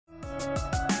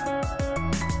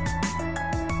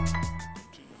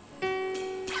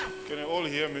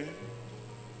me?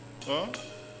 Huh?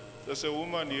 There's a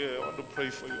woman here, I want to pray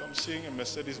for you. I'm seeing a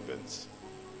Mercedes-Benz.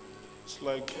 It's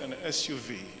like an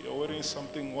SUV. You're wearing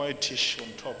something whitish on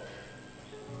top.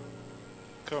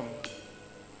 Come.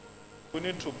 We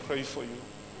need to pray for you.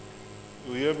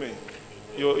 You hear me?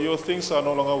 Your things are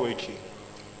no longer working.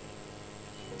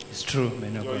 It's true,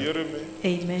 man of You're God. hearing me?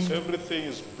 Amen. So everything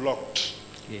is blocked.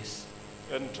 Yes.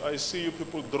 And I see you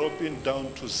people dropping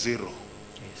down to zero.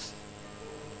 Yes.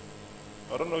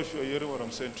 I don't know if you're hearing what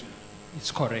I'm saying to you.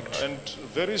 It's correct. And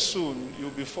very soon, you'll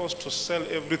be forced to sell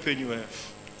everything you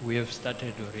have. We have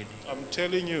started already. I'm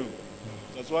telling you.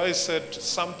 That's why I said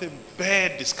something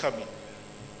bad is coming.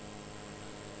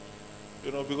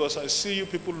 You know, because I see you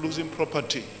people losing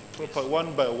property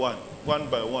one by one.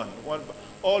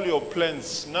 All your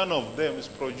plans, none of them is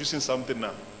producing something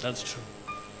now. That's true.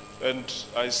 And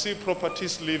I see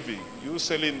properties leaving. You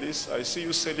selling this, I see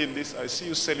you selling this, I see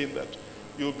you selling that.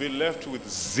 You'll be left with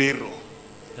zero.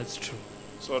 That's true.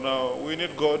 So now we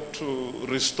need God to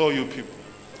restore you people.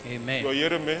 Amen. You're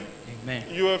hearing me? Amen.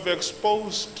 You have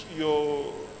exposed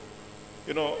you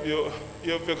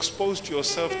have exposed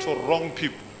yourself to wrong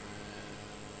people.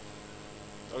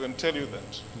 I can tell you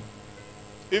that.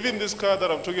 Even this car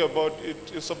that I'm talking about,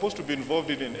 it is supposed to be involved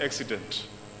in an accident.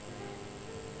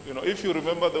 You know, if you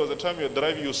remember, there was a time you're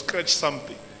driving, you scratched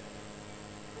something.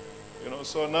 You know,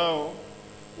 so now,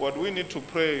 what we need to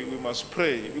pray, we must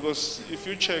pray. Because if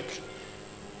you check,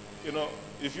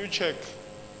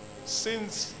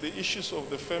 since the issues of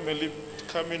the family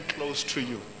coming close to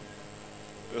you,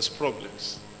 there's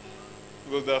problems.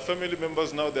 Because there are family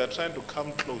members now, they are trying to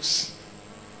come close.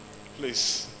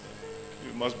 Please,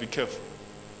 you must be careful.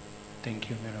 Thank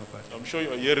you, man of God. I'm sure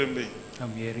you're hearing me.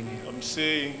 I'm hearing you. I'm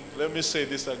saying, let me say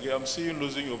this again. I'm seeing you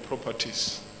losing your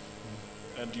properties.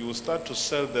 And you will start to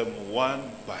sell them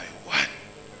one by one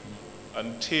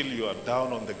until you are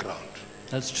down on the ground.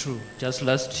 That's true. Just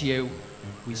last year,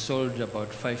 we sold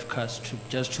about 5 cars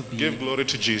just to be... Give glory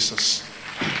to Jesus.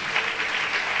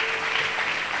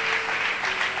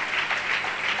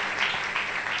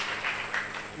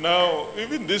 Now,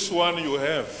 even this one you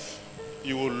have,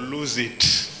 you will lose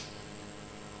it.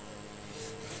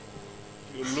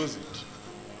 You will lose it.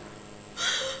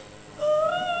 How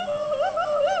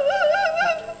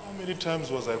many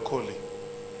times was I calling?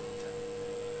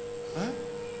 Huh?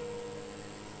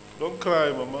 Don't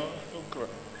cry, Mama. Don't cry.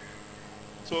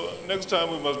 So next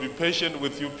time we must be patient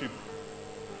with you people.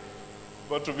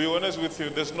 But to be honest with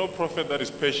you, there's no prophet that is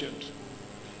patient.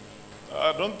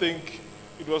 I don't think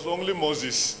it was only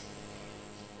Moses.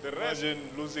 The rest, imagine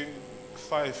losing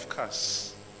 5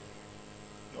 cars.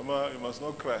 Mama, you must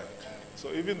not cry.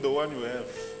 So even the one you have,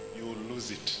 you will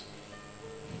lose it.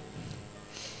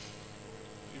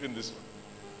 Even this one.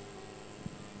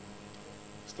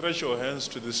 Stretch your hands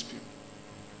to these people.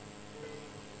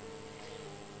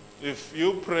 If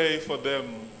you pray for them,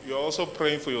 you're also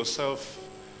praying for yourself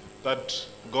that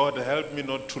God help me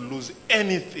not to lose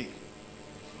anything.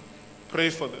 Pray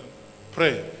for them.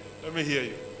 Pray. Let me hear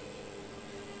you.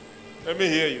 Let me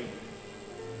hear you.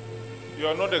 You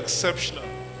are not exceptional.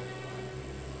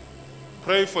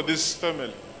 Pray for this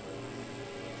family.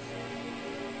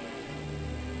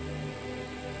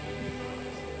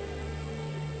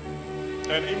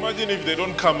 And imagine if they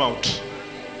don't come out.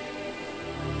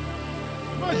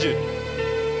 Imagine.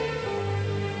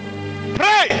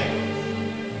 Pray!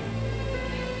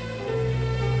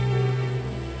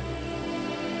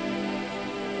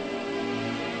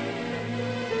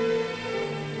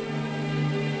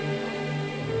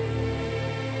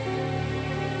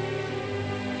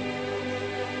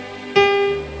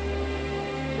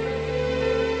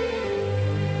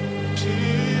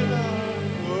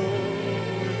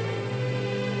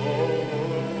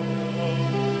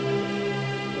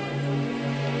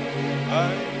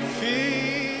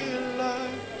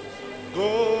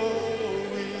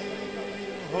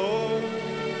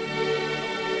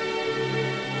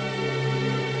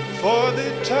 For the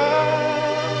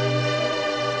time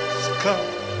has come.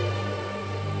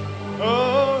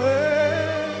 Oh,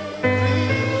 every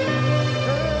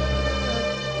day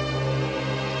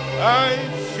I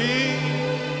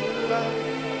feel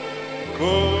like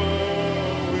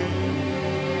going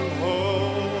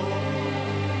home.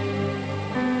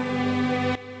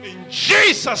 In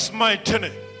Jesus' mighty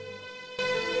name.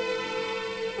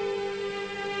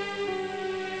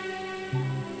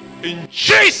 In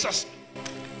Jesus' name.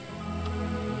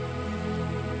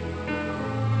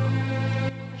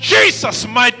 Jesus'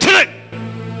 mighty name.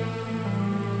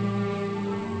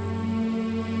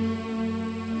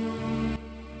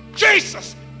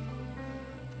 Jesus.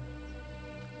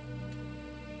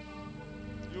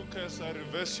 You can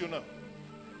reverse you now.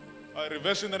 I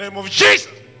reverse in the name of Jesus.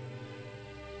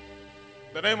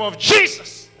 The name of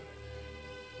Jesus.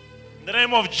 In the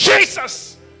name of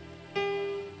Jesus.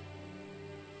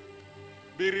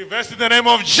 Be reversed in the name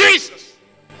of Jesus.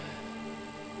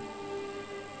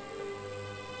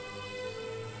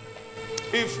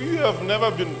 If you have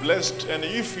never been blessed and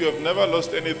if you have never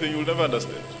lost anything, you'll never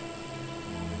understand.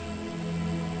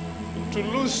 To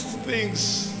lose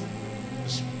things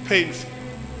is painful.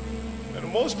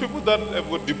 And most people that have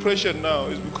got depression now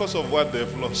is because of what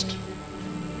they've lost.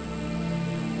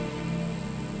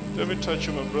 Let me touch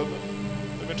you, my brother.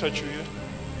 Let me touch you here.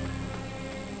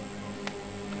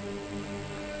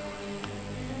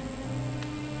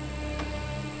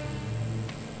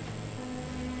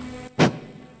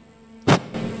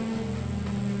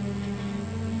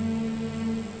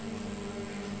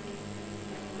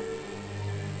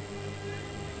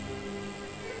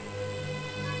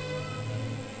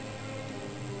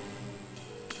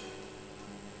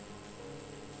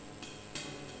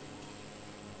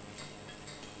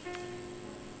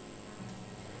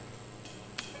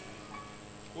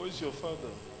 Where is your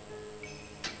father?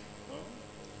 Huh?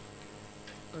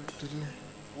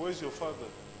 Where is your father?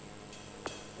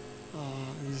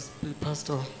 He's the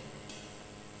pastor. My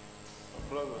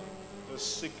brother, there's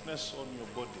sickness on your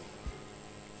body.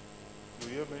 You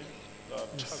hear me? There are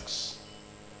attacks,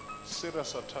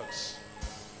 serious attacks.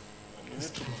 And you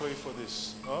need to pray for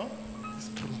this. Huh? It's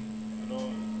true. You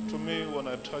know, to me, when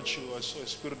I touch you, I saw a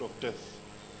spirit of death.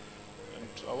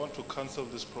 And I want to cancel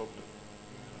this problem.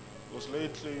 Because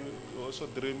lately, you're also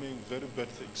dreaming very bad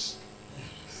things.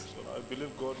 So I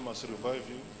believe God must revive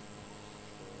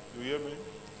you. You hear me?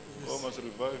 Yes. God must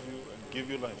revive you and give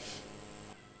you life.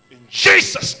 In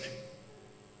Jesus' name.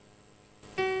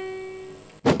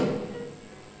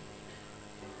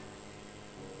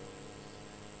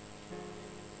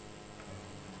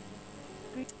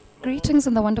 Greetings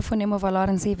in the wonderful name of our Lord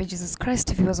and Savior Jesus Christ,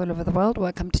 viewers all over the world.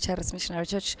 Welcome to Charis Missionary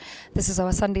Church. This is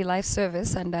our Sunday live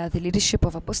service under the leadership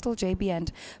of Apostle JB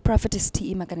and Prophetess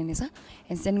T.E. Makaniniza.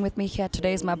 And standing with me here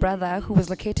today is my brother who was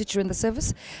located during the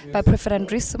service by Prophet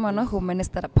Semono, who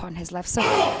ministered upon his life. So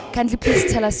kindly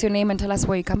please tell us your name and tell us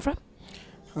where you come from.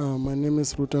 My name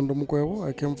is Rutendo Mukwewo.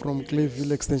 I came from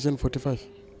Clayville Extension 45.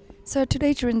 So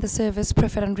today during the service,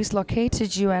 Prophet Andres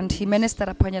located you and he ministered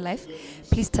upon your life.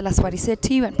 Please tell us what he said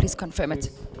to you and please confirm it.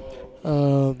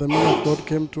 The man of God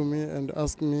came to me and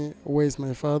asked me, where is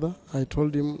my father? I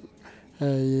told him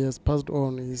he has passed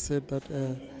on. He said that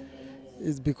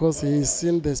it's because he has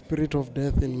seen the spirit of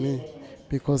death in me.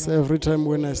 Because every time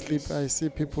when I sleep, I see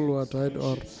people who are died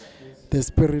or the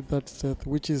spirit that's death,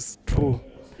 which is true.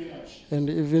 And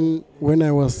even when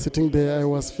I was sitting there, I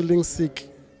was feeling sick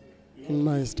in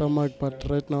my stomach, but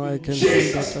right now I can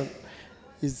feel that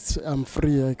I'm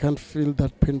free. I can't feel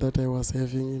that pain that I was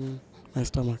having in my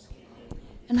stomach.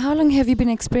 And how long have you been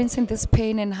experiencing this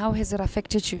pain and how has it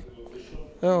affected you?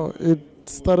 Oh, it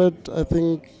started, I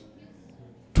think,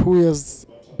 2 years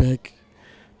back.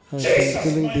 I've been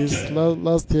feeling this.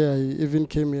 Last year I even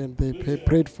came here and they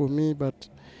prayed for me, but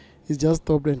it just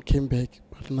stopped and came back.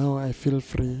 But now I feel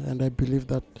free and I believe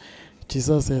that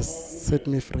Jesus has set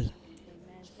me free.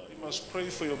 You must pray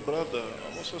for your brother.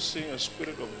 I'm also seeing a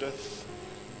spirit of death.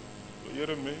 You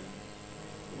hear me?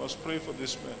 You must pray for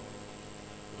this man.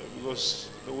 Because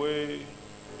the way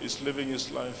he's living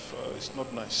his life is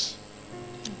not nice.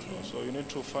 Okay. So you need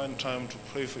to find time to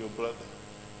pray for your brother.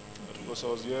 Because I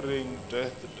was hearing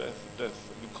death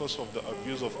because of the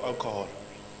abuse of alcohol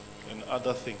and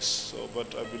other things. So,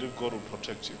 but I believe God will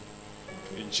protect you.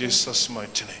 In Jesus'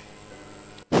 mighty name.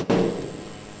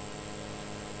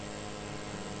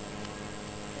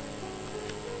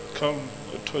 Come,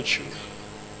 I'll touch you.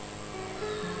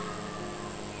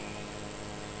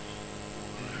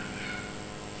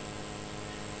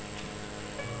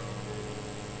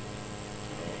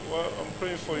 Well, I'm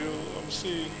praying for you. I'm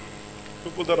seeing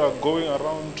people that are going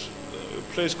around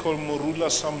a place called Morula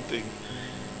something.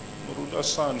 Morula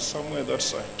San, somewhere that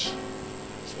side. So,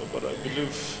 but I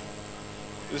believe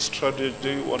this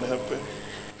tragedy won't happen.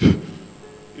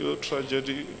 Your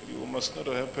tragedy, you must not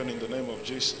happen in the name of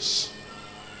Jesus.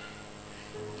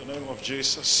 In the name of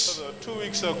Jesus. 2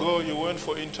 weeks ago, you went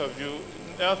for interview.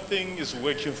 Nothing is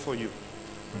working for you.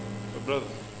 My brother,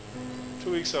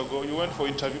 2 weeks ago, you went for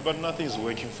interview, but nothing is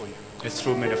working for you. It's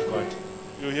true, man of God.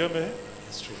 You hear me?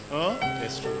 It's true. Huh?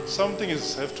 It's true. Something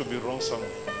has to be wrong somewhere.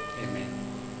 Amen.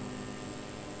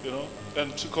 You know,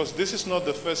 and because this is not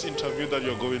the first interview that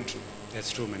you're going to. That's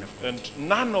true, man of God. And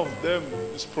none of them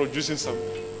is producing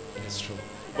something. That's true.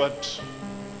 But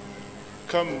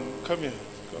come here.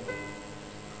 Come.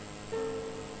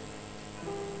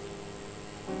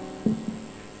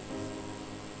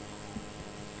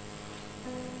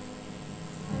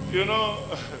 You know,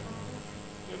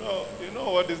 you know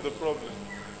what is the problem?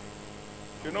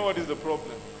 You know what is the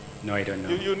problem? No, I don't know.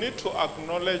 You need to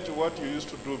acknowledge what you used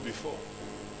to do before.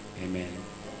 Amen.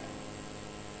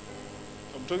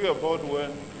 I'm talking about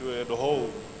when you were at home.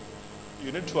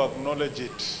 You need to acknowledge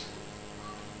it.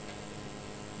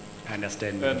 I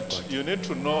understand, man of And God. you need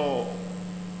to know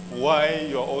why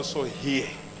you're also here.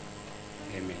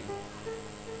 Amen.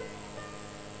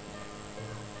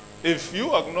 If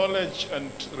you acknowledge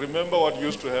and remember what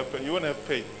used to happen, you won't have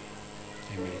pain.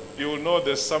 Amen. You will know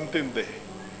there's something there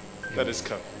that is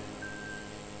coming.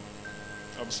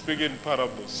 I'm speaking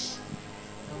parables.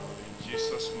 In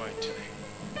Jesus' mighty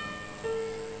name.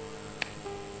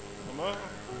 Mama?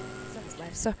 Service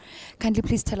live. So, kindly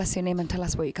please tell us your name and tell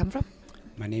us where you come from.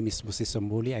 My name is Busiso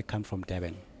Mbuli. I come from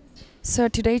Durban. So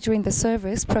today during the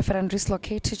service, Prophet Andres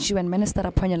located you and ministered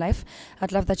upon your life.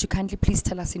 I'd love that you kindly please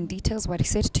tell us in details what he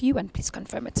said to you and please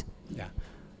confirm it. Yeah.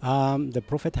 The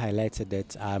prophet highlighted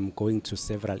that I'm going to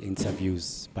several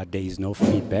interviews, but there is no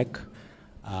feedback.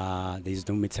 There is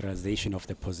no materialization of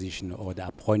the position or the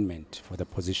appointment for the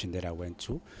position that I went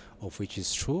to, of which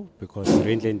is true, because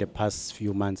really in the past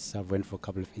few months I've went for a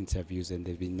couple of interviews and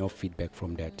there's been no feedback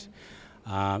from that.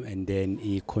 And then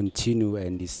he continued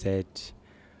and he said,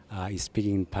 he's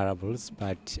speaking in parables,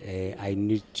 but I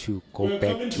need to go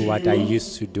back to what I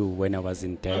used to do when I was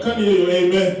in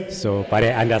Durban. So, but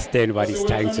I understand what he's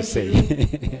trying to say.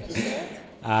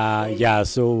 Yeah,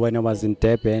 so when I was in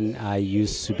Durban, I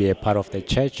used to be a part of the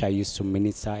church. I used to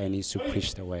minister and used to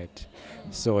preach the word.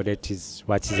 So that is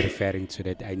what he's referring to,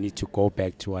 that I need to go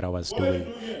back to what I was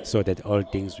doing so that all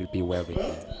things will be well with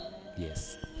me.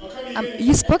 Yes.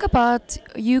 You spoke about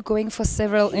you going for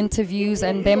several interviews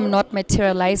and them not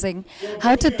materializing.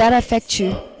 How did that affect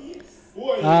you?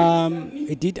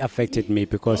 It did affect me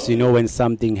because, you know, when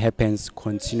something happens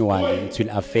continually, it will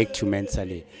affect you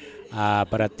mentally.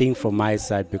 But I think from my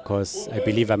side, because I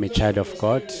believe I'm a child of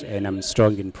God and I'm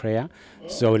strong in prayer,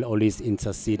 so I will always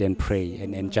intercede and pray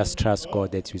and just trust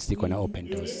God that we're still going to open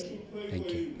doors.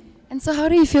 Thank you. And so how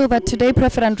do you feel that today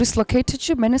Prophet Andres located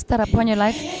you, ministered upon your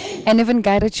life, and even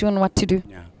guided you on what to do?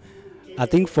 Yeah. I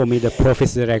think for me, the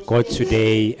prophecy that I got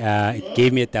today, it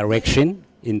gave me a direction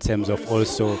in terms of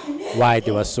also why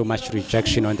there was so much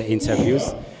rejection on the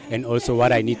interviews and also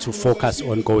what I need to focus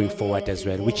on going forward as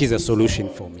well, which is a solution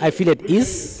for me. I feel at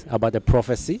ease about the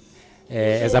prophecy.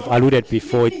 As I've alluded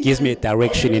before, it gives me a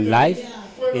direction in life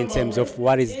in terms of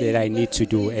what is that I need to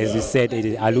do. As he said,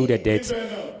 it alluded that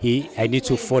I need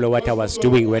to follow what I was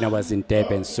doing when I was in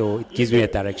Durban, so it gives me a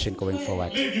direction going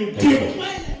forward. Thank you.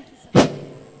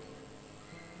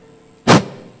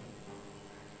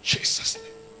 Jesus' name.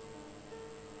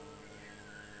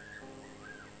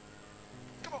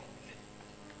 Come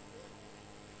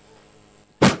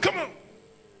on.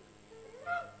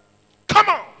 Come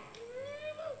on.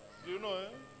 Do you know, eh?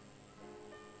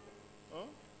 Huh?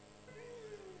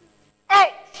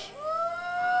 Out! Come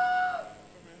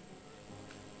here.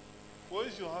 Where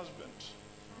is your husband?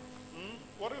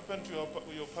 What happened to your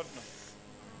partner?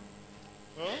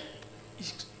 Huh?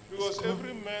 Because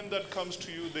every man that comes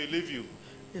to you, they leave you.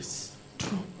 Yes,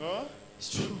 true. Huh? It's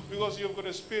true. Because you've got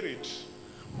a spirit,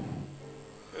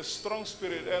 a strong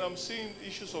spirit, and I'm seeing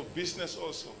issues of business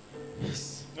also.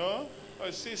 Yes. No? I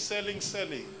see selling,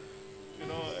 you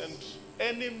know, and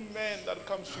any man that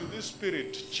comes to you, this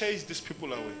spirit, chase these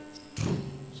people away.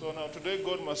 So now today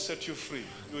God must set you free.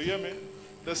 You hear me?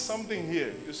 There's something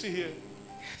here. You see here?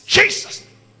 Jesus!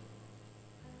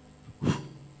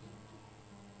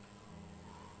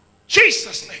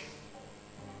 Jesus' name.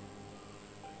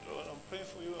 Lord, I'm praying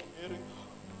for you. I'm hearing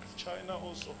China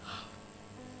also.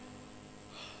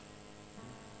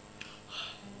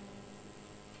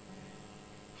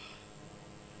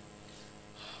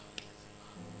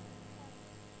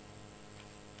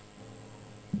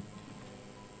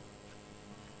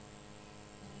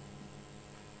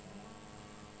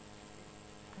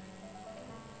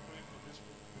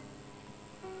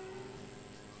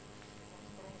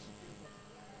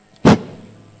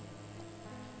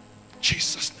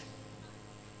 Jesus' name.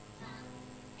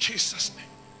 Jesus' name.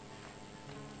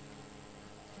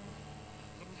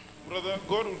 Brother,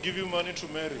 God will give you money to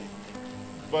marry,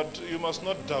 but you must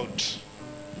not doubt.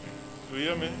 You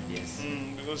hear me? Yes.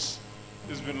 Because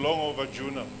it's been long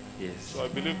overdue now. Yes. So I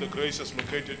believe the grace has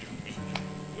located you.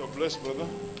 You're blessed, brother.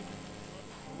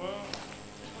 Well,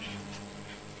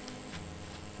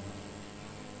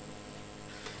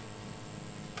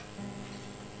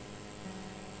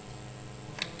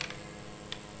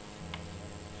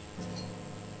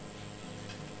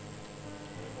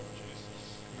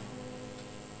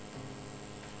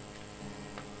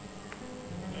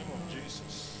 name of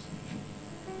Jesus.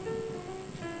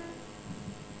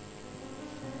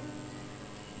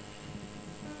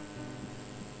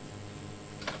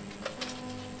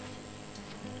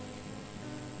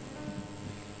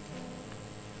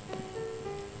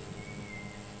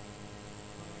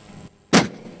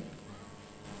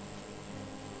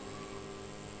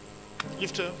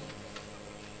 Lift her.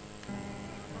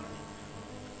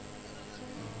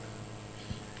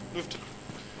 Lift her.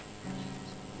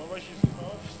 Mama, she's too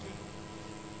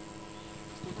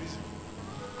busy.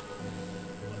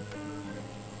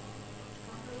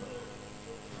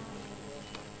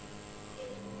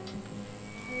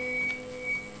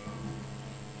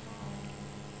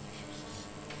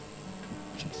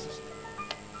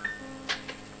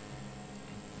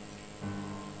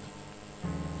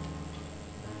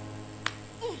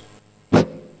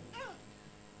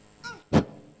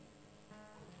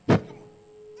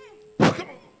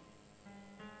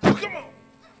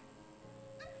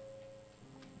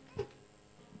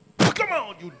 Come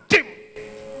on, you demon!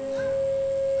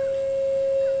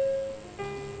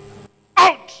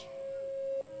 Out!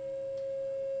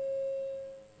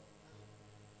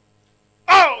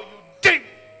 Oh, you demon!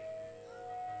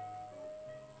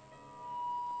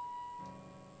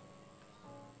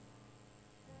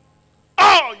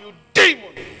 Oh, you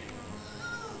demon!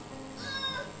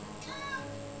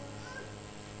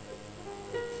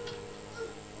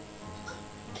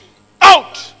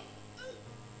 Out!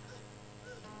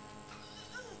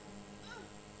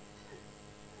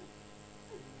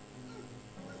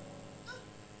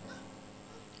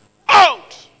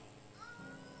 Out!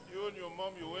 You and your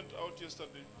mom, you went out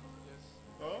yesterday. Yes.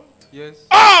 Huh? Yes.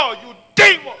 Oh, you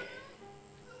demon!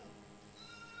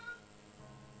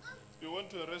 You went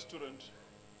to a restaurant.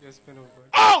 Yes, man of God.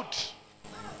 Out!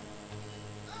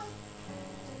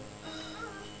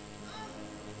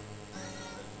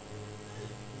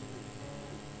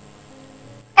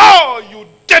 Oh, you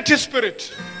dirty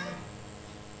spirit!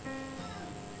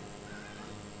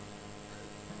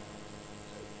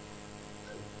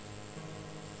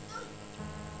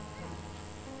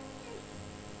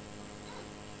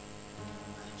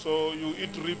 So you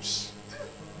eat ribs?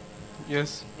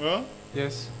 Yes. Huh?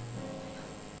 Yes.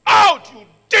 Out, you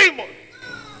demon!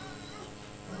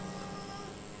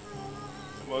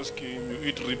 I'm asking him, you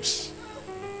eat ribs?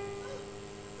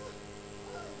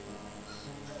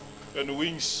 And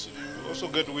wings, you also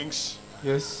get wings?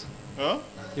 Yes. Huh?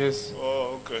 Yes.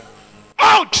 Oh, okay.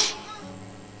 Out!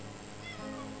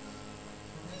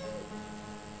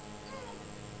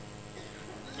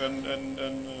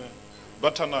 And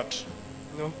butternut.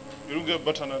 No. You don't get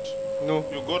butternut. No.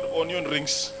 You got onion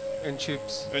rings And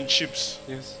chips. and chips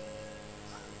Yes.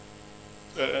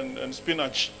 and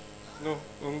spinach. No.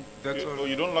 That's Oh, all.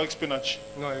 you don't like spinach?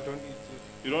 No, I don't eat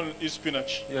it. You don't eat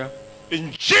spinach? Yeah.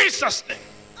 In Jesus' name.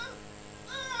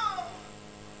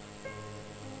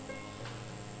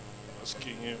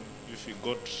 Asking him if he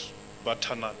got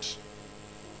butternut.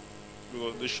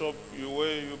 Because the shop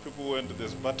where you people went,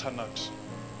 there's butternut.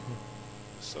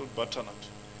 They sell butternut.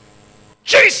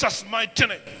 Jesus' mighty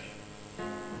name.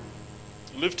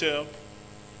 Lift her up.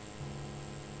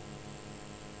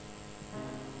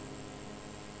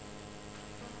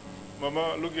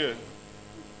 Mama, look here.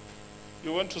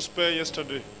 You went to spare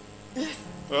yesterday. Yes.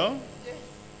 Huh? Yes.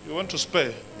 You went to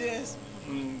spare. Yes.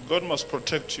 God must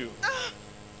protect you.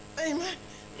 Amen.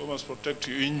 God must protect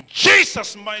you in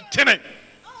Jesus' mighty name.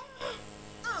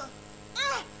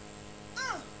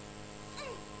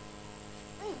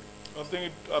 I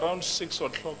think around 6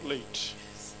 o'clock late.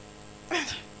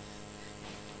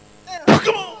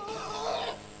 Come on!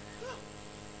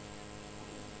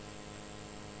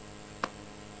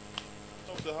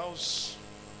 Of the house.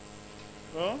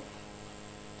 Huh?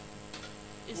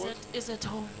 Is at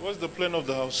home. What's the plan of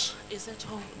the house? Is at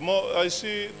home. More, I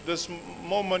see there's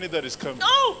more money that is coming.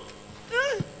 No!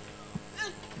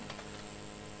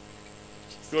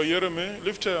 You're hearing me?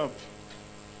 Lift her up.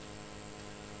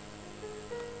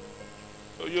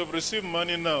 So you have received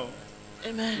money now. You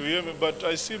Amen. hear me? But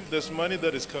I see there's money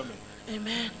that is coming.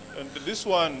 Amen. And this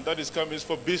one that is coming is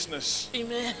for business.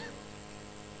 Amen.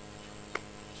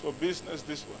 For business,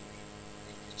 this one.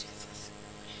 Thank you, Jesus.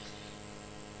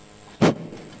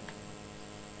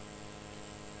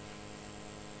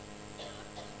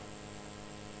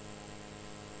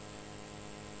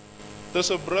 There's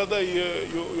a brother here,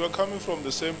 you are coming from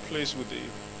the same place with him.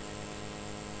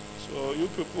 So you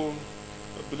people,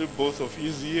 I believe both of you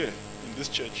is here in this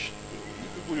church.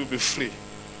 You people will be free.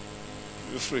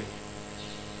 You'll be free.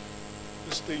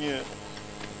 This thing here.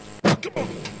 Come on.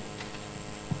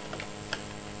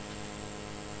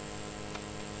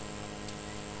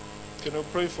 Can I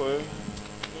pray for you?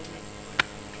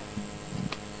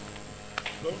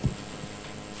 No?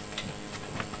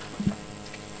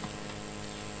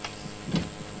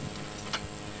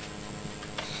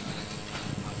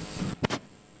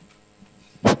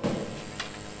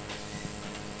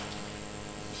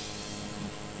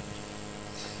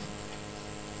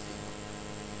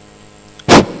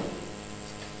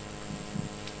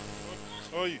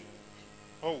 Oi.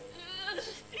 Oh.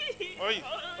 Oi.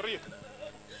 Hurry.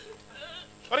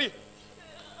 Hurry.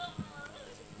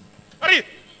 Hurry.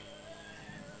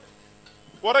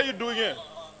 What are you doing here?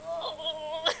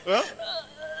 Huh?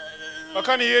 I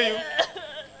can't hear you.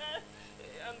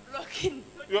 I'm blocking.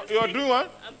 You're doing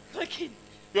what? I'm blocking.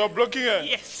 You're blocking her?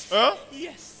 Yes. Huh?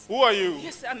 Yes. Who are you?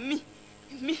 Yes, I'm me.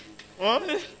 Me. Huh?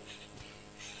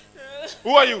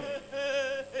 Who are you?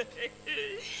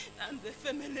 I'm the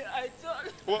family idol.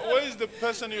 Where is the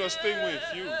person you are staying with?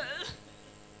 You?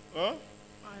 Huh?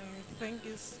 I think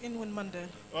it's in Mandela.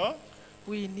 Huh?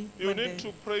 We need You need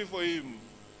to pray for him.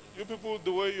 You people,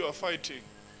 the way you are fighting.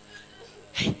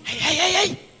 Hey, hey, hey,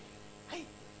 hey, hey.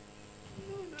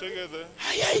 Together.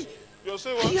 Hey, hey. You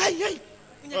say what? Hey, hey, hey.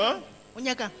 Huh?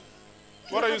 Unyaka.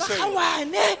 What are you saying?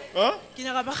 Huh? Huh?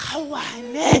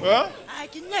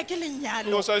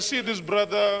 Because I see this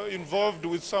brother involved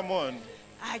with someone.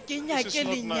 This is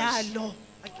not nice.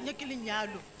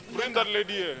 Bring that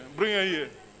lady here. Bring her here.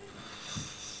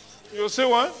 You say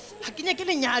what? Yeah.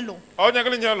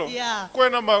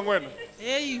 Kwena mangwena.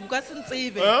 Hey,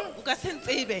 Huh?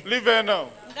 Leave her now.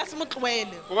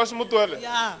 Ukasimutwele.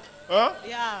 Yeah. Huh?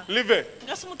 Yeah. Leave her.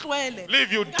 Ngasimutlwele.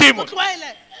 Leave, you demon.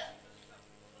 Ngasimutlwele.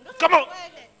 Come on.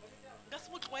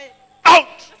 Ngasimutlwele. Out.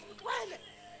 Ngasimutlwele.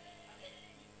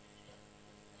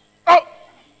 Out.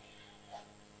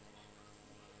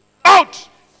 Out.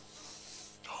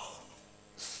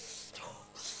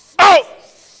 Out.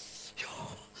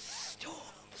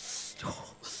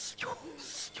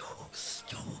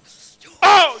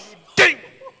 Oh, you demon.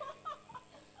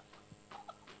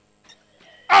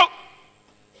 Out.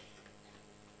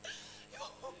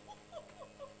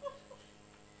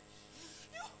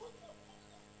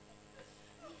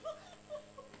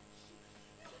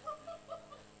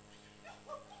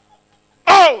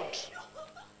 Out.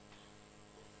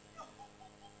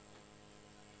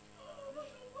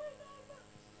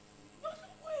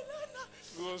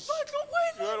 Because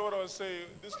you heard what I was saying.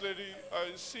 This lady,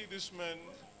 I see this man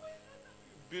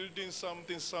building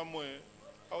something somewhere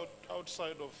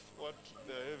outside of what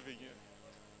they're having here.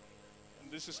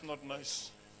 And this is not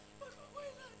nice.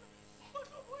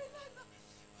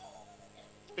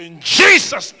 In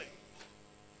Jesus' name.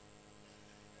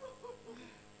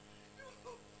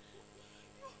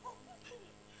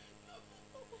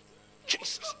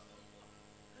 Jesus.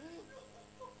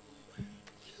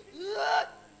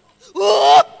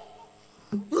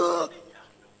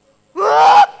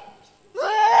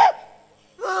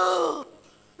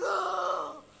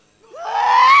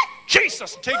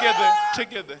 Jesus, take it there.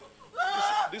 Take it there.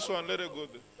 This one, let it go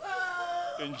there.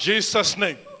 In Jesus'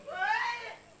 name.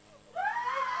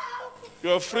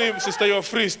 You are free, sister, you are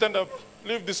free. Stand up.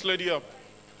 Lift this lady up.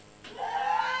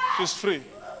 She's free.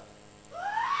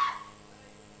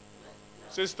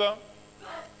 Sister,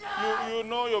 you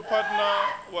know your partner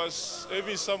was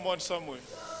having someone somewhere.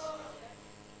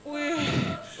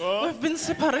 We've been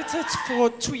separated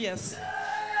for 2 years.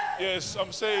 Yes,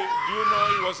 I'm saying, do you know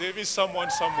he was having someone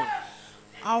somewhere?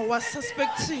 I was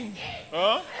suspecting.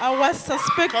 Huh? I was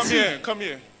suspecting. Come here, come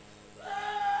here.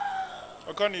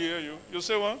 I can't hear you. You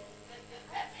say what?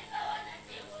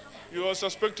 You are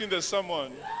suspecting there's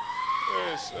someone.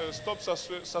 Yes, stop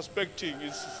suspecting.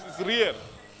 It's real.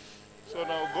 So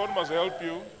now God must help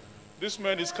you. This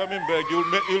man is coming back.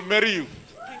 He'll marry you.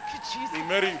 Thank you, Jesus. He'll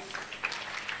marry you.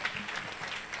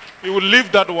 He will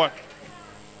leave that one.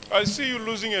 I see you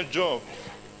losing a job.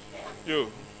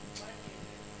 You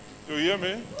hear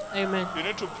me? Amen. You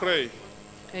need to pray.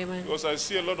 Amen. Because I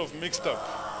see a lot of mixed up.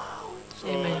 So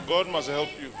Amen. God must help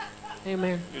you.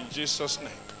 Amen. In Jesus' name.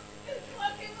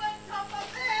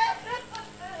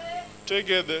 Take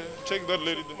her there. Take that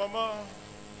lady there. Mama,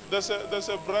 there's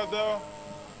a brother.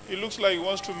 He looks like he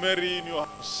wants to marry in your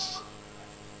house.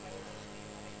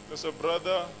 There's a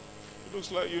brother. It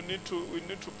looks like we need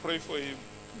to pray for him.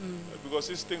 Because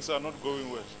these things are not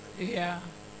going well. Yeah.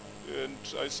 And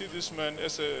I see this man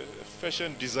as a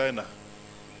fashion designer.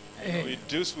 You know, he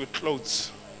deals with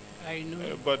clothes. I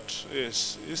know. But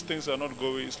yes, these things are not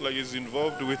going. It's like he's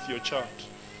involved with your child.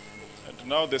 And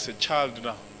now there's a child now.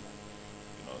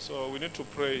 You know, so we need to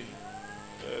pray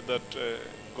that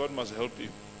God must help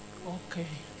him. Okay.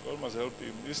 God must help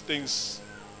him. These things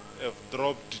have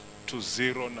dropped to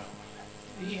zero now.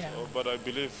 Yeah. So, but I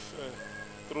believe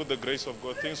through the grace of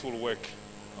God, things will work.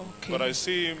 Okay. But I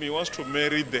see him, he wants to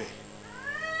marry there.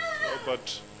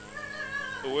 But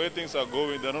the way things are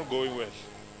going, they're not going well.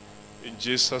 In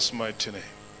Jesus' mighty name.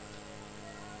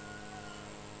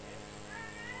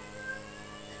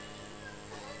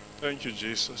 Thank you,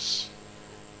 Jesus.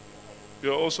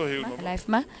 You're also healed, Mama. Life,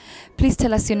 ma. Please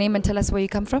tell us your name and tell us where you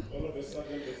come from.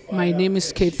 My name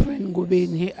is Catherine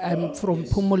Gubeni. I'm from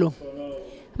Pumulo.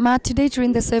 Ma, today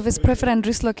during the service, Prophet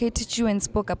Andres located you and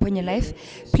spoke upon your life.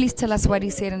 Please tell us what he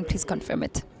said and please confirm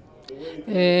it.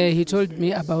 He told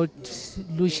me about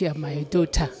Lucia, my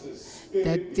daughter,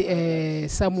 that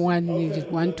someone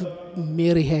want to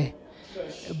marry her,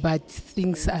 but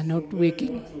things are not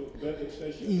working.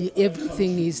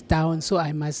 Everything is down, so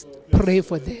I must pray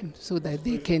for them so that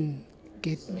they can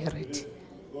get married.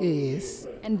 Yes.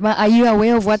 And Ma, are you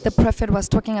aware of what the prophet was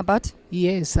talking about?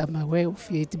 Yes, I'm aware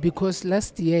of it because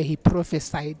last year he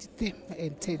prophesied them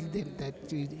and told them that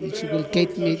she will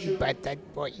get married by that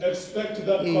boy.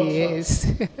 Yes.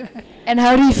 And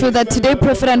how do you feel that today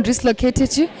Prophet Andres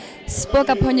located you, spoke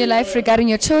upon your life regarding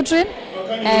your children,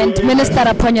 and ministered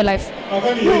upon your life?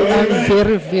 I'm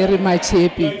very, very much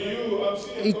happy.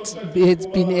 It's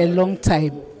been a long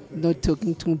time not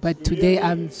talking to him, but today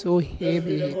I'm so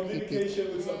happy. Thank you.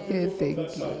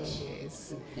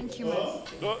 Yes. Thank you,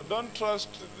 Ma. Don't trust,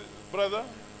 brother.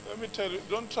 Let me tell you,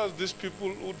 don't trust these people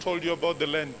who told you about the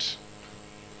land.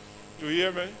 You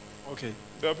hear me? Okay.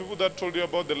 There are people that told you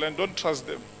about the land. Don't trust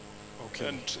them. Okay.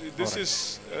 And this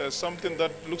is something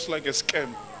that looks like a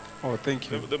scam. Oh,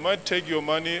 thank you. They might take your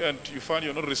money and you find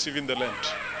you're not receiving the land.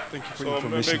 Thank you for So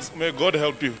information. may God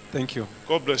help you. Thank you.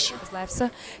 God bless you. Life,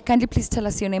 sir. Kindly please tell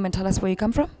us your name and tell us where you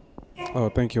come from. Oh,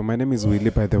 thank you. My name is Willie,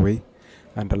 by the way,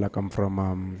 and like I'm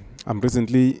from. I'm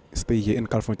recently stay here in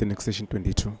California, Extension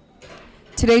 22.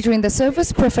 Today during the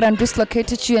service, Prophet Andres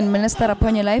located you and ministered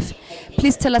upon your life.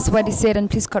 Please tell us what he said and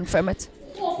please confirm it.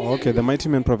 Okay, the mighty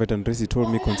man Prophet Andres, he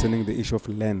told me concerning the issue of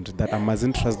land that I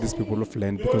mustn't trust these people of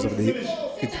land because of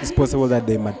it's possible that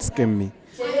they might scam me.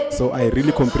 So I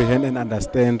really comprehend and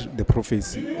understand the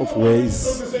prophecy of where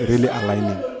is really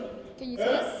aligning. Can you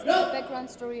tell us the background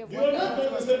story of what the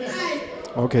prophet was talking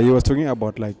about? Okay, he was talking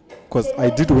about because I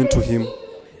did went to him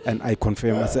and I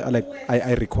confirmed. I said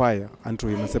I require unto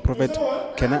him. I said, Prophet,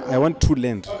 I want 2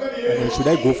 land. And then should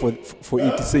I go for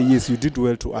it? He said, yes, you did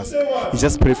well to ask. He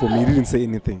just prayed for me. He didn't say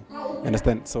anything.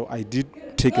 Understand? So I did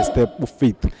take a step of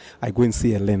faith. I go and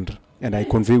see a land and I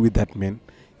convey with that man.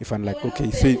 If I'm like,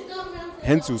 okay, say,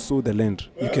 hence you sow the land,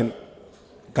 you can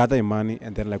gather your money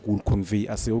and then we'll convey.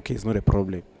 I say, okay, it's not a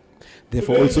problem.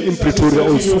 Therefore, also in Pretoria,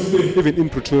 even in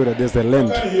Pretoria, there's a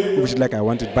land which I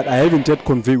wanted, but I haven't yet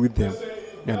conveyed with them.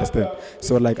 You understand?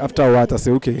 So afterwards, I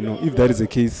say, okay, if that is the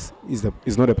case,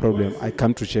 it's not a problem. I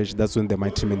come to church. That's when the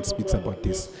mighty man speaks about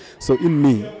this. So in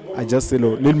me, I just say,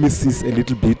 Lord, let me cease a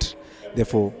little bit.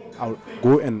 Therefore, I'll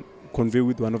go and convey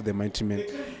with one of the mighty men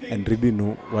and really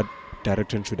know what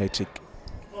direction should I take.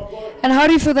 And how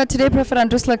do you feel that today Prophet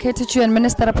Andres located you and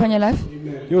ministered upon your life?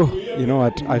 You know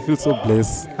what? I feel so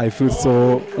blessed. I feel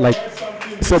so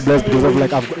blessed because of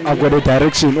I've got a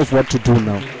direction of what to do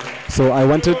now. So I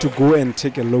wanted to go and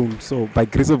take a loan. So by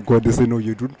grace of God, they say, no,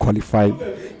 you don't qualify,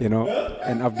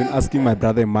 And I've been asking my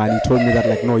brother money. He told me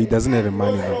that no, he doesn't have the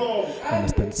money now.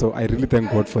 Understand? So I really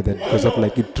thank God for that because of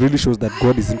it really shows that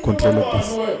God is in control of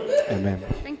this. Amen.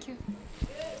 Thank you.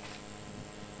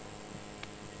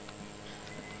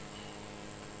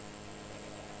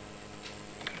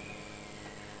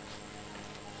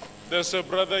 There's a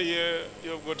brother here,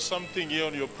 you've got something here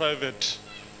on your private.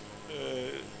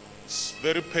 It's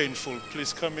very painful.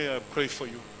 Please come here, I pray for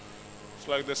you. It's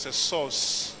like there's a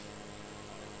source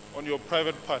on your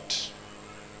private part.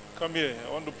 Come here,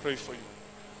 I want to pray for you.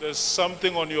 There's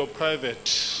something on your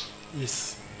private.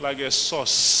 Yes. Like a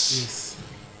source. Yes.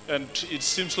 And it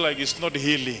seems like it's not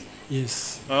healing.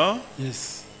 Yes. Huh?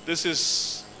 Yes. This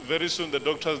is, very soon the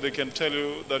doctors, they can tell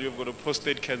you that you've got a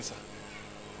prostate cancer.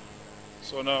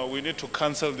 So now we need to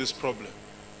cancel this problem.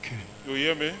 Okay. You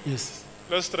hear me? Yes.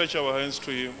 Let's stretch our hands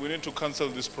to him. We need to cancel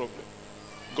this problem.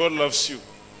 God loves you.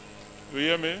 You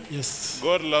hear me? Yes.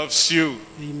 God loves you.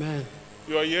 Amen.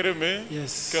 You are hearing me?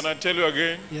 Yes. Can I tell you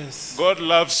again? Yes. God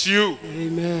loves you.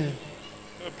 Amen.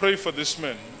 Pray for this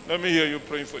man. Let me hear you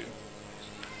praying for him.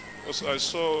 Because I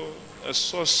saw a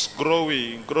source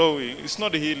growing. It's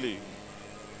not healing.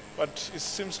 But it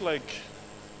seems like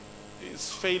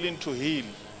it's failing to heal.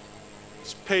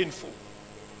 It's painful.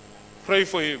 Pray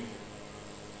for him.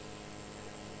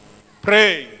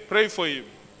 Pray for him.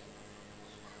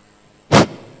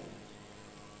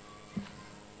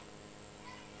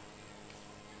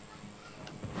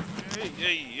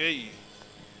 Hey.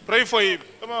 Pray for him.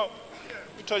 Come on.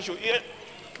 You touch your ear.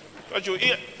 Touch your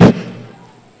ear.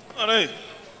 All right.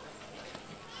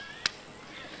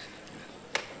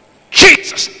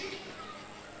 Jesus.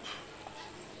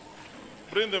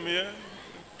 Bring them here.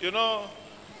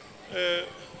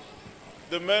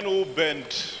 The man who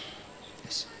bent,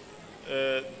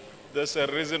 there's a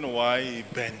reason why he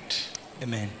bent.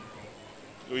 Amen.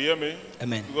 You hear me?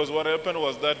 Amen. Because what happened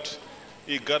was that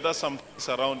he gathered some things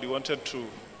around. He wanted to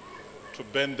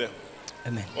burn them.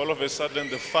 Amen. All of a sudden,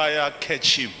 the fire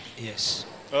catch him. Yes.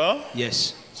 Huh?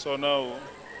 Yes. So now,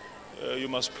 you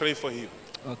must pray for him.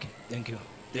 Okay. Thank you.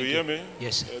 You hear me?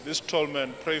 Yes. This tall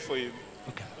man, pray for him.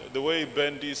 Okay. The way he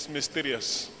bent is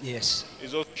mysterious. Yes.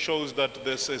 It also shows that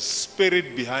there's a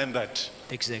spirit behind that.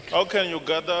 Exactly. How can you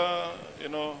gather,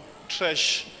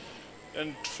 trash,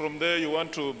 and from there you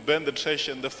want to burn the trash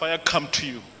and the fire come to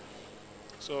you?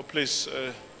 So please,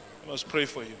 you must pray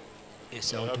for him.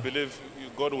 Yes, I believe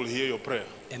God will hear your prayer.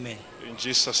 Amen. In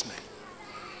Jesus' name.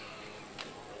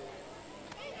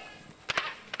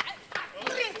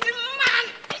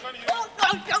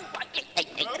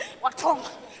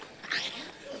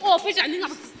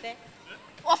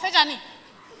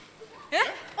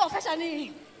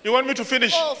 You want me to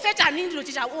finish?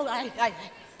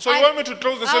 So you want me to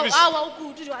close the service?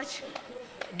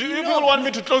 Do you people want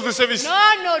me to close the service?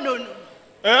 No.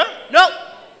 Eh? No.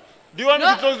 Do you want me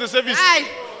to close the service?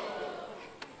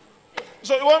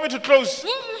 So you want me to close?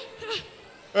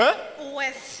 Eh?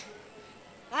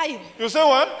 You say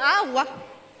what?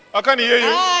 I can't hear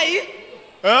you.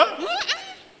 Huh?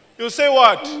 You say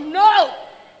what? No.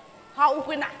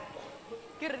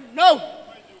 No.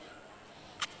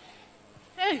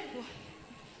 Hey.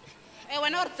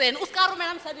 When I was saying,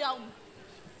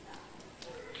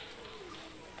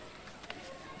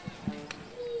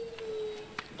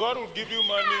 God will give you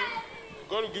money.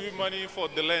 God will give you money for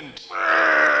the land.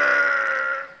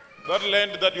 That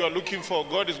land that you are looking for,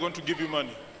 God is going to give you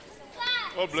money.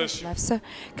 God bless you. Love, sir.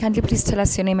 Kindly please tell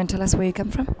us your name and tell us where you come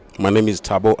from. My name is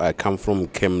Tabo. I come from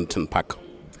Kempton Park.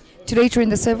 Today during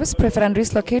the service, Prophet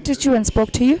Andres located you and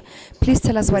spoke to you. Please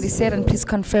tell us what he said and please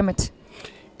confirm it.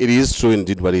 It is true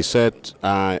indeed what he said.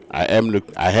 I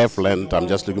have land. I'm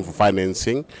just looking for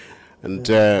financing, and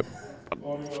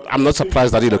I'm not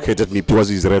surprised that he located me because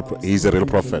he's a real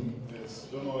prophet.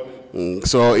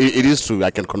 So it is true.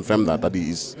 I can confirm that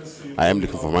I am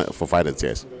looking for finance.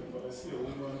 Yes.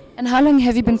 And how long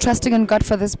have you been trusting in God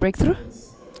for this breakthrough?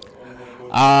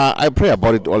 I pray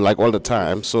about it all the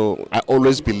time. So I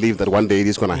always believe that one day it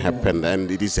is going to happen, and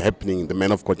it is happening. The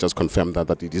man of God just confirmed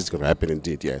that it is going to happen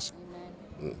indeed. Yes.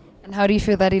 And how do you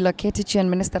feel that he located you and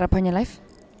ministered upon your life?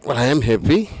 Well, I am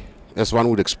happy, as one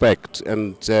would expect,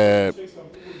 and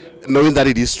knowing that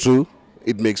it is true,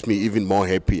 it makes me even more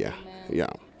happier. Yeah,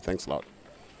 thanks a lot.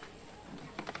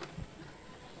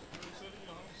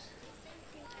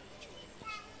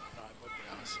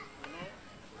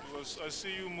 Because I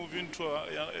see you moving to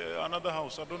another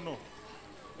house. I don't know.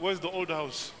 Where's the old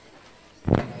house?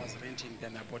 I was renting,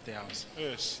 then I bought the house.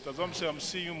 Yes, that's what I'm saying. I'm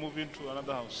seeing you moving to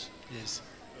another house. Yes.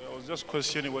 I was just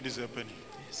questioning what is happening.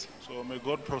 Yes. So may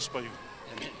God prosper you.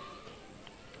 Amen.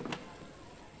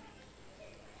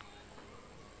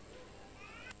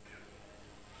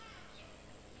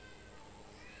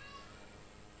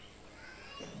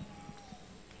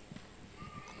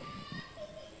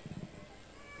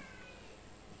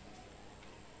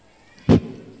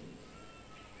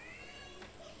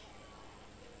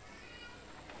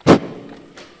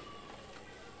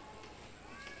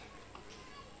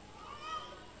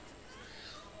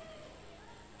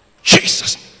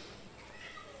 Jesus.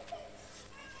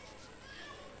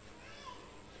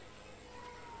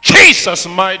 Jesus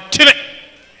mighty name.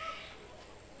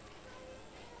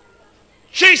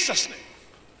 Jesus name.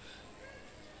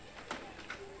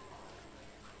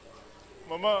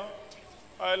 Mama,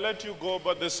 I let you go,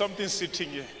 but there's something sitting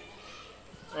here.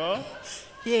 Huh?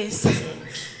 Yes.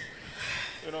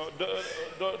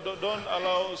 Don't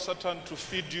allow Satan to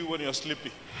feed you when you're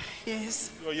sleeping.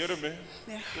 Yes. You hearing me?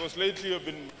 Yeah. Because lately you've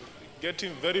been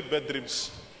getting very bad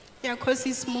dreams. Yeah, because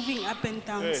he's moving up and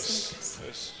down. Yes.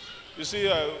 You see,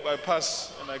 I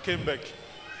passed and I came back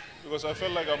because I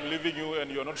felt like I'm leaving you and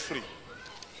you're not free.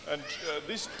 And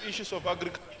these issues of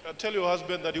agriculture, tell your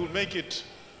husband that he will make it.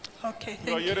 Okay,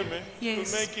 You are thank you. hearing me?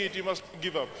 Yes. To make it, you must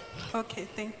give up. Okay,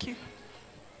 thank you.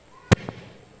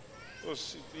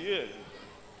 Because, yeah.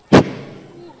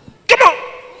 Come on!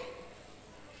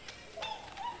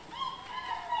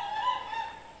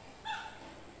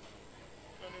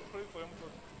 Can you pray for him?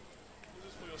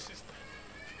 This is for your sister.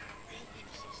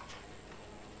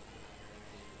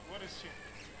 What is she?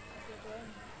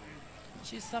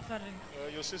 She's suffering.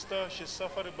 Your sister, she's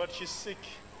suffering, but she's sick.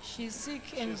 She's sick,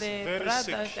 and She's the very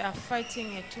brothers sick. are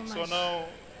fighting her too much. So now,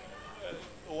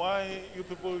 why you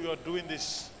people you are doing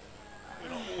this? You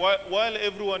know, while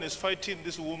everyone is fighting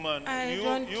this woman,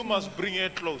 you must bring her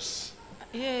close.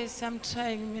 Yes, I'm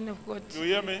trying, man of God. You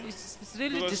hear me? It's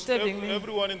really Because disturbing me.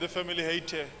 Everyone in the family hate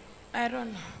her. I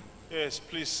don't know. Yes,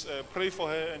 please pray for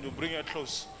her and you bring her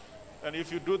close. And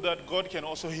if you do that, God can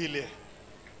also heal her.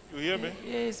 You hear me?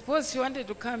 Yes, suppose she wanted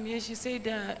to come here. She said,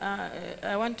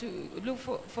 I want to look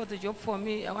for the job for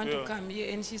me. I want to come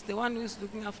here. And she's the one who's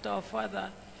looking after our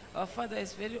father. Our father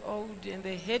is very old and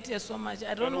they hate her so much.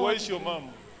 I don't know. Where is your mom?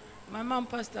 My mom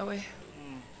passed away.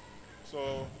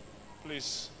 So,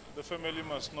 please, the family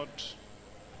must not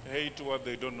hate what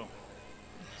they don't know.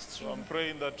 So I'm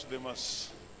praying that they must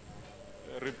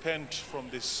repent from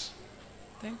this.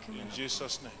 Thank you. In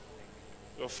Jesus' name.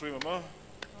 You're free, Mama.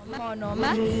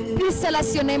 Semono, please tell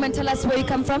us your name and tell us where you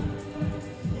come from.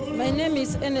 My name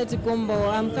is Enet Gombo.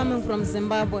 I'm coming from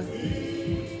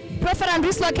Zimbabwe. Prophet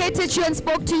Andrews located you and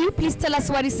spoke to you. Please tell us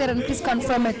what he said and please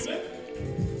confirm it.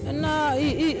 No,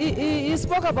 he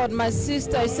spoke about my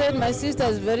sister. He said my sister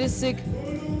is very sick,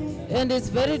 and it's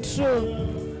very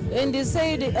true. And he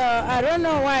said, I don't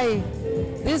know why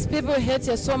these people hate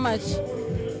her so much.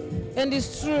 And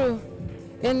it's true.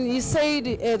 And he said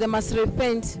they must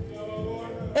repent.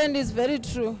 And it's very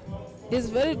true. It's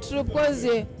very true because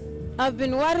I've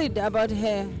been worried about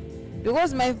her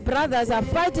because my brothers are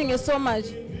fighting her so much.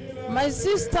 My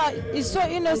sister is so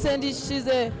innocent. She's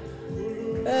a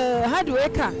hard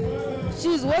worker.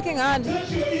 She's working hard.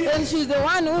 And she's the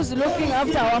one who's looking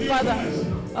after our father.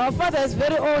 Our father is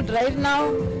very old right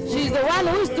now. She's the one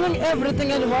who's doing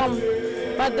everything at home.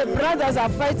 But the brothers are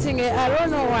fighting her. I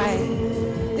don't know why.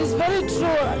 It's very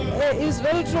true. It's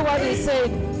very true what he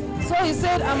said. So he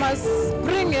said, I must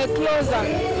bring her closer.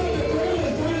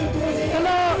 You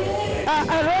know,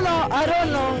 I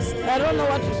don't know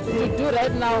what to do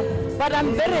right now. But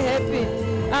I'm very happy.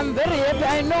 I'm very happy.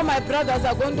 I know my brothers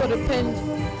are going to repent.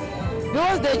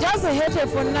 Because they just hate her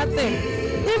for nothing.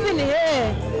 Even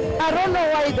here, I don't know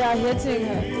why they are hating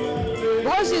her.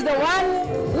 Because she's the one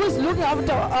who's looking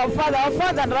after our father. Our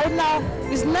father right now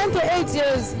is 98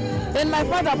 years. And my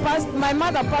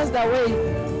mother passed away.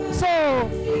 So,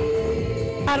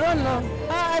 I don't know.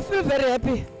 I feel very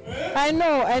happy. I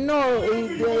know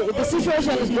the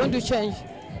situation is going to change.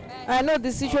 I know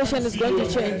the situation is going to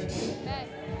change.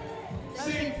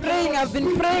 I've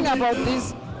been praying about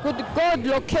this. Could God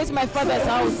locate my father's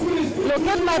house,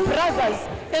 locate my brothers,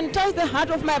 and touch the heart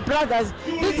of my brothers.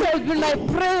 This has been my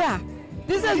prayer.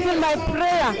 This has been my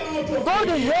prayer. God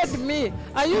heard me.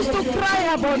 I used to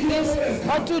cry about this,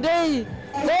 but today,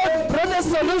 God brought a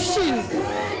solution.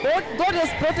 God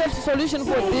has brought a solution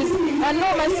for this. I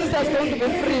know my sister is going to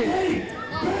be free.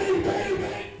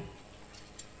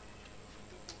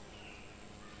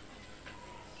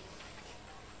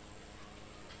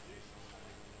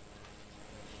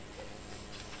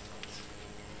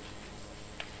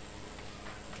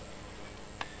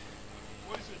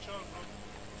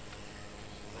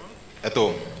 At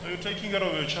home. Are you taking care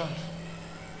of your child?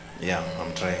 Yeah,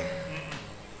 I'm trying.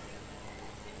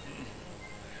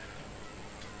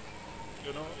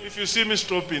 You know, if you see me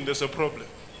stopping, there's a problem.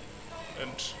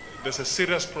 And there's a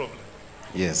serious problem.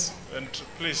 Yes. And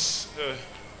please,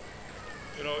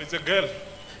 you know, it's a girl.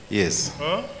 Yes.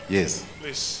 Huh? Yes.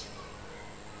 Please.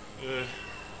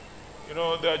 You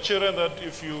know, there are children that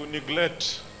if you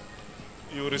neglect,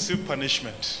 you receive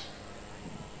punishment.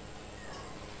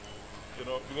 You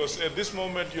know, because at this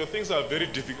moment, your things are very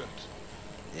difficult.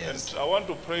 Yes. And I want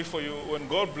to pray for you. When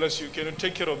God bless you, can you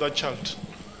take care of that child?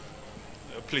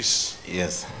 Please.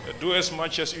 Yes. Do as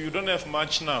much as you don't have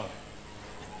much now.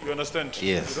 You understand?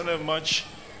 Yes. You don't have much,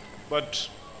 but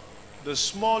the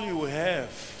small you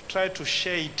have, try to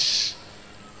share it.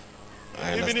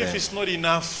 Even if it's not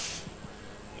enough.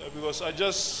 Because I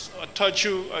touch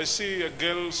you, I see a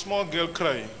girl, small girl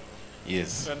crying.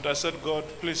 Yes. And I said, God,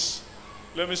 please,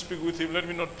 let me speak with him. Let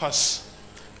me not pass.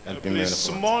 Please,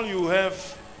 small you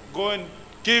have, go and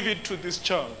give it to this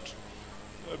child.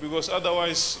 Because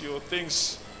otherwise your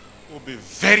things will be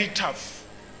very tough.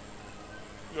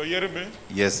 You're hearing me?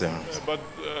 Yes, sir. But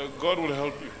God will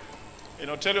help you. You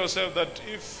know, tell yourself that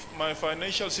if my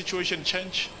financial situation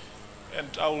change, and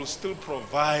I will still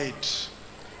provide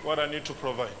what I need to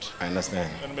provide. I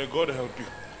understand. And may God help you.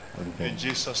 In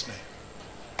Jesus' name.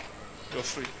 You're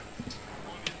free.